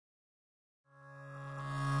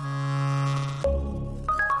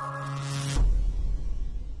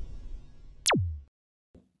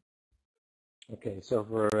Okay, so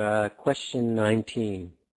for question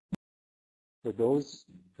 19, for those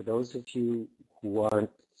of you who aren't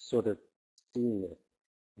sort of seeing it,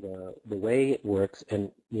 the way it works,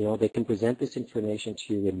 and they can present this information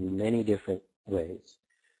to you in many different ways.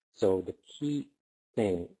 So the key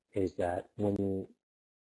thing is that when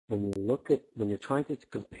you're trying to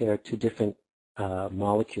compare two different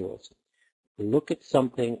molecules, look at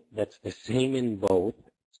something that's the same in both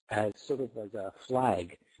as sort of as a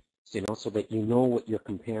flag, so that you know what you're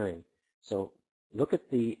comparing. So look at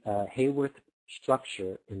the Haworth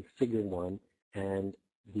structure in figure 1 and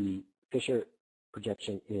the Fischer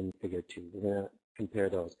projection in figure 2. We're going to compare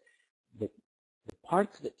those. The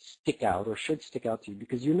parts that stick out or should stick out to you,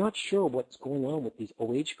 because you're not sure what's going on with these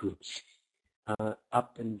OH groups,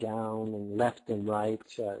 up and down and left and right,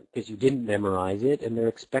 because you didn't memorize it, and they're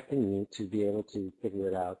expecting you to be able to figure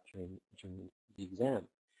it out during the exam.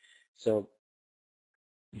 So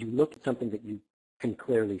you look at something that you can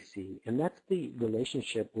clearly see, and that's the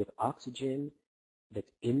relationship with oxygen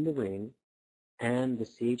that's in the ring and the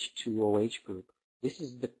CH2OH group. This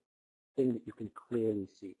is the thing that you can clearly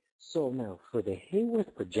see. So now, for the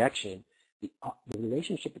Haworth projection, the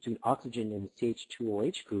relationship between oxygen and the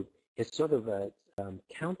CH2OH group is sort of a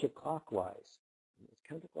counterclockwise. It's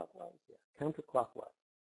counterclockwise? Yeah, counterclockwise.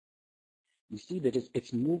 You see that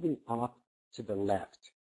it's moving off to the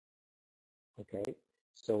left. Okay?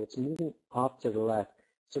 So it's moving off to the left.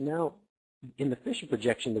 So now, in the Fischer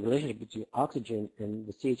projection, the relationship between oxygen and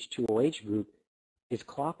the CH2OH group is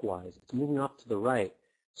clockwise. It's moving off to the right.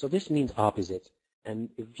 So this means opposites. And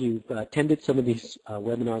if you've attended some of these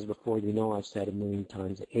webinars before, you know I've said a million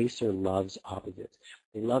times that ACER loves opposites.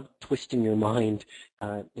 They love twisting your mind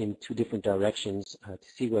in two different directions to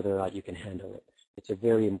see whether or not you can handle it. It's a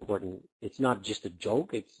very important, it's not just a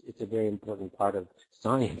joke, it's a very important part of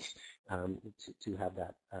science to have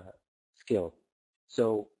that skill.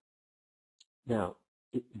 So now,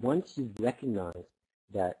 once you've recognized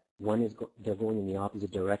that they're going in the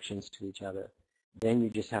opposite directions to each other, then you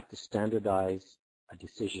just have to standardize a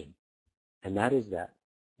decision. And that is that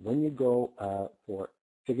when you go for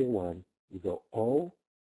figure 1, you go O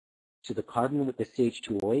to the carbon with the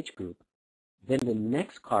CH2OH group, then the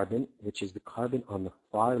next carbon, which is the carbon on the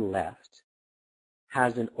far left,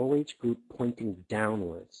 has an OH group pointing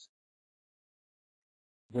downwards.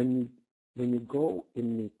 When you go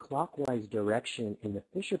in the clockwise direction in the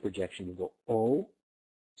Fischer projection, you go O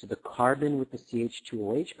to the carbon with the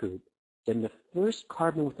CH2OH group, then the first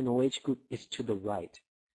carbon with an OH group is to the right.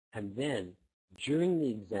 And then, during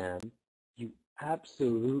the exam, you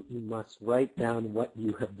absolutely must write down what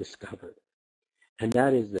you have discovered. And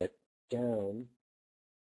that is that down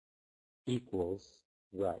equals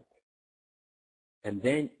right. And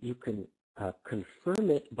then you can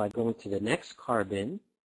confirm it by going to the next carbon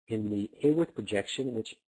in the Haworth projection,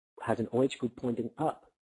 which has an OH group pointing up.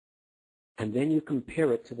 And then you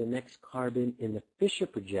compare it to the next carbon in the Fischer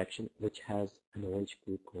projection, which has an OH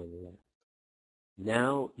group going left.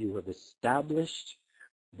 Now you have established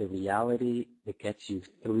the reality that gets you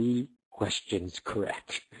 3 questions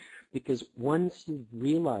correct. Because once you've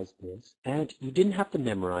realized this, and you didn't have to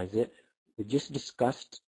memorize it, we just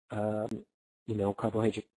discussed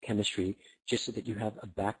carbohydrate chemistry, just so that you have a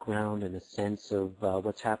background and a sense of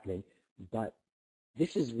what's happening. But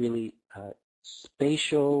this is really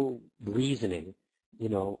spatial reasoning,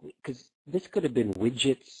 because this could have been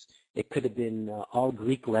widgets, it could have been all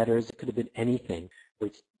Greek letters, it could have been anything.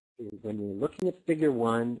 When you're looking at figure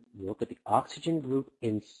 1, you look at the oxygen group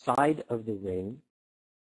inside of the ring,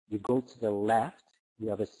 you go to the left, you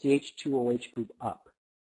have a CH2OH group up.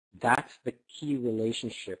 That's the key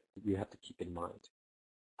relationship that you have to keep in mind.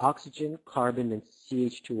 Oxygen, carbon, and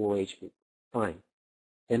CH2OH group. Fine.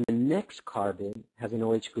 Then the next carbon has an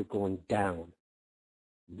OH group going down.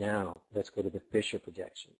 Now, let's go to the Fischer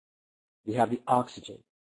projection. We have the oxygen.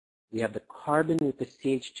 We have the carbon with the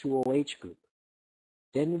CH2OH group.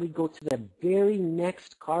 Then we go to the very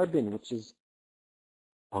next carbon, which is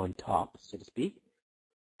on top, so to speak.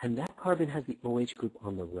 And that carbon has the OH group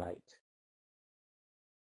on the right.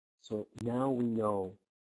 So now we know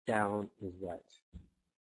down is right.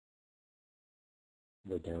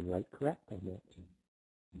 We're down right correct on that.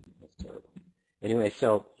 That's terrible. Anyway,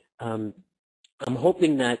 so I'm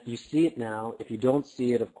hoping that you see it now. If you don't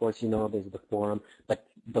see it, of course, there's the forum. But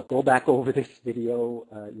go back over this video.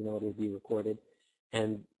 It'll be recorded,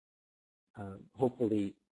 and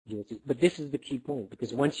hopefully you'll see. But this is the key point,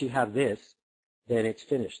 because once you have this, then it's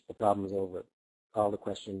finished. The problem is over. All the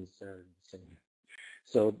questions are the same.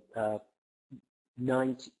 So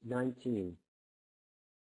 19.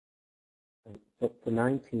 For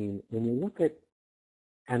 19, when you look at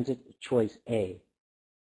answer choice A.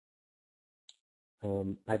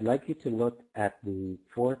 I'd like you to look at the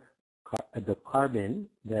the carbon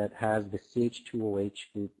that has the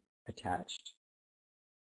CH2OH group attached.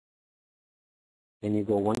 Then you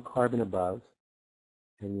go one carbon above,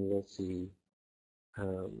 and you will see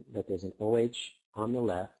that there's an OH on the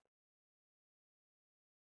left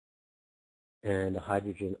and a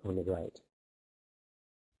hydrogen on the right.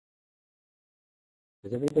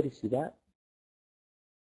 Does everybody see that?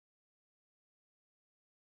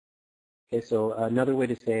 Okay, so another way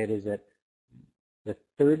to say it is that the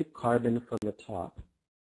third carbon from the top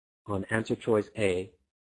on answer choice A,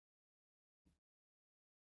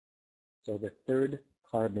 so the third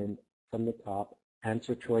carbon from the top,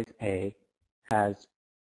 answer choice A, has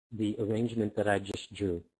the arrangement that I just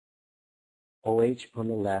drew. OH on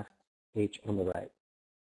the left, H on the right.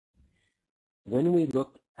 When we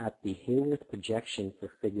look at the Haworth projection for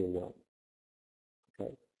figure 1,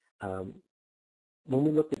 okay, when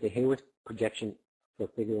we looked at the Haworth projection for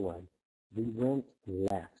figure 1, we went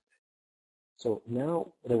left. So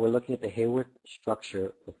now that we're looking at the Haworth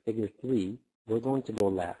structure for figure 3, we're going to go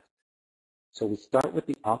left. So we start with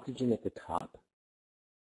the oxygen at the top.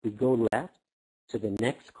 We go left to the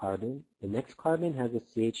next carbon. The next carbon has a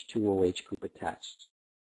CH2OH group attached.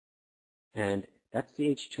 And that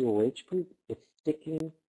CH2OH group is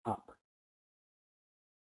sticking up.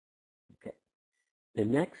 Okay. The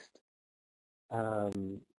next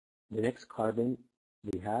carbon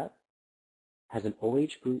we have has an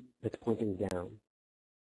OH group that's pointing down.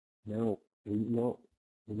 Now we know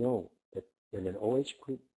that when an OH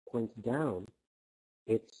group points down,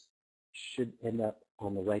 it should end up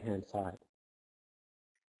on the right-hand side.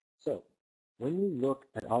 So when you look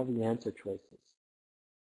at all the answer choices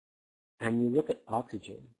and you look at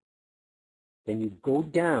oxygen, then you go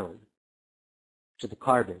down to the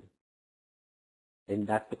carbon, and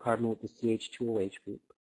that's the carbon with the CH2OH group.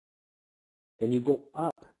 Then you go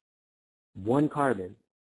up one carbon,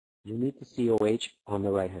 you need to see OH on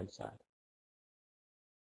the right-hand side.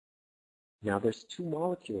 Now there's two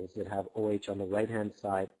molecules that have OH on the right-hand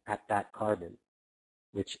side at that carbon,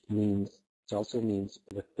 which means, it also means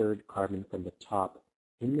the third carbon from the top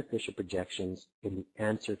in the Fischer projections in the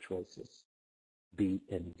answer choices, B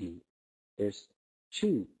and D. There's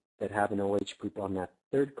two that have an OH group on that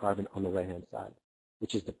third carbon on the right-hand side,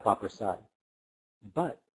 which is the proper side.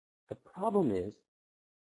 But the problem is,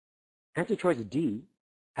 answer choice D,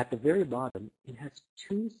 at the very bottom, it has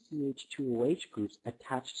two CH2OH groups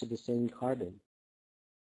attached to the same carbon.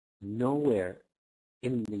 Nowhere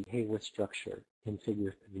in the Haworth structure in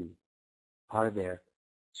figure 3 are there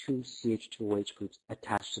two CH2OH groups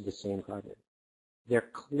attached to the same carbon. They're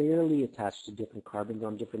clearly attached to different carbons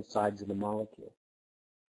on different sides of the molecule.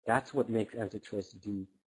 That's what makes answer choice D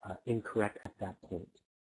incorrect at that point.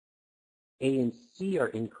 A and C are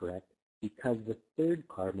incorrect because the third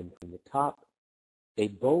carbon from the top, they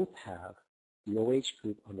both have the OH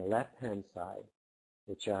group on the left-hand side,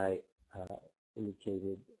 which I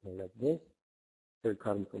indicated like this. Third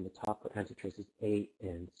carbon from the top for answer choices A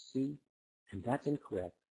and C, and that's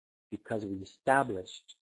incorrect because we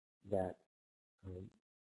established that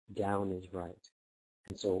down is right.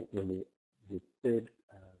 And so when the third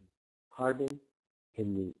carbon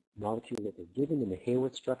in the molecule that they're given in the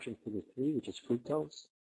Haworth structure in figure 3, which is fructose, it's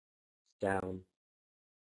down,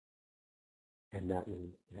 and that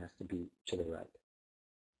means it has to be to the right.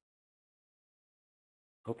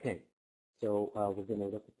 Okay, so we're going to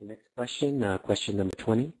look at the next question, question number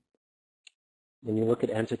 20. When you look at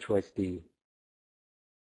answer choice D,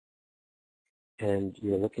 and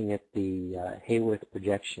you're looking at the Haworth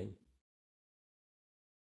projection,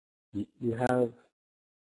 you have,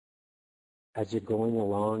 as you're going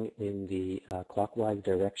along in the clockwise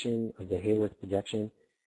direction of the Haworth projection,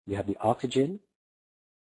 you have the oxygen,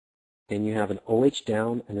 then you have an OH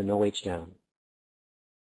down and an OH down.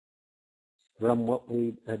 From what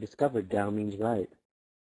we discovered, down means right.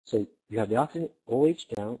 So you have the oxygen,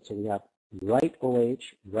 OH down, so we have right OH,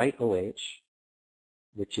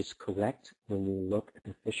 which is correct when we look at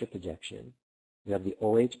the Fischer projection. We have the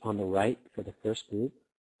OH on the right for the first group,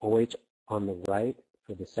 OH on the right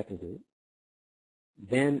for the second group.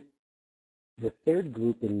 Then the third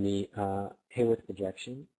group in the Haworth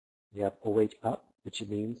projection, we have OH up, which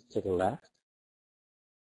means to the left,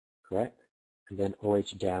 correct? And then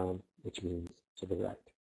OH down, which means to the right.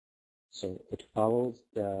 So it follows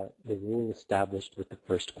the rule established with the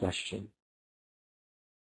first question.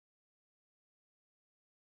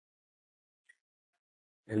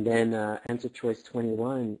 And then answer choice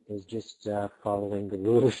 21 is just following the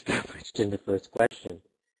rule established in the first question.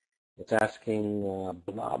 It's asking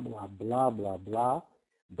blah, blah, blah, blah, blah.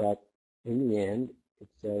 but in the end, it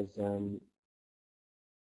says,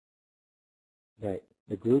 right,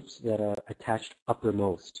 the groups that are attached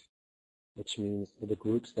uppermost, which means the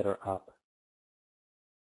groups that are up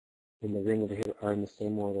in the ring over here are in the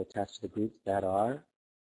same order attached to the groups that are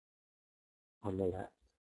on the left.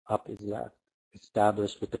 Up is left,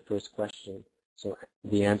 established with the first question. So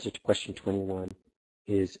the answer to question 21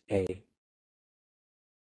 is A.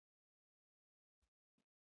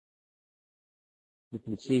 You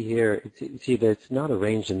can see here, see that it's not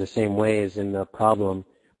arranged in the same way as in the problem,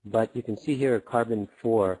 but you can see here at carbon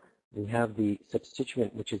 4, we have the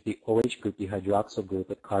substituent, which is the OH group, the hydroxyl group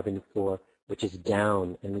at carbon 4, which is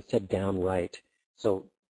down, and we said down right. So,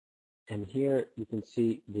 and here you can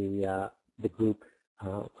see the group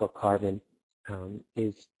for carbon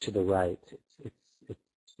is to the right. It's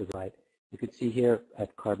to the right. You can see here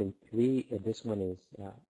at carbon 3, this one is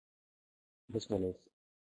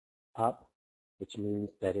up, which means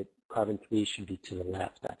that carbon 3 should be to the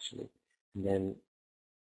left, actually. And then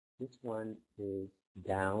this one is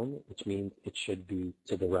down, which means it should be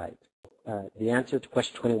to the right. The answer to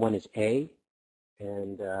question 21 is A,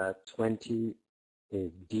 and 20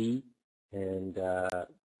 is D, and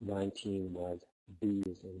 19 was B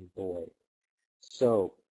as in boy.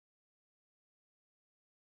 So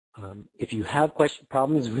if you have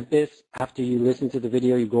problems with this, after you listen to the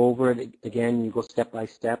video, you go over it again, you go step by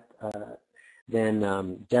step, then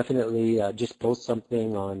definitely just post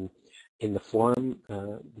something in the forum,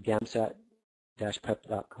 the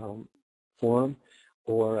GAMSAT-prep.com forum,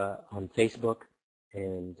 or on Facebook,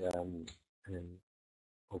 and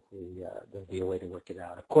hopefully there'll be a way to work it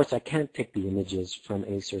out. Of course, I can't take the images from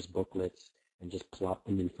ACER's booklets and just plop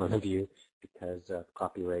them in front of you because of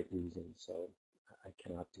copyright reasons, so I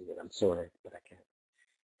cannot do it. I'm sorry, but I can't.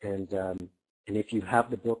 And if you have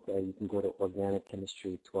the book, you can go to Organic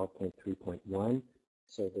Chemistry 12.3.1.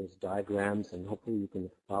 So there's diagrams, and hopefully you can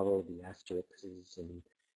follow the asterisks and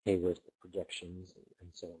Haworth projections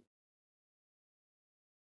and so on.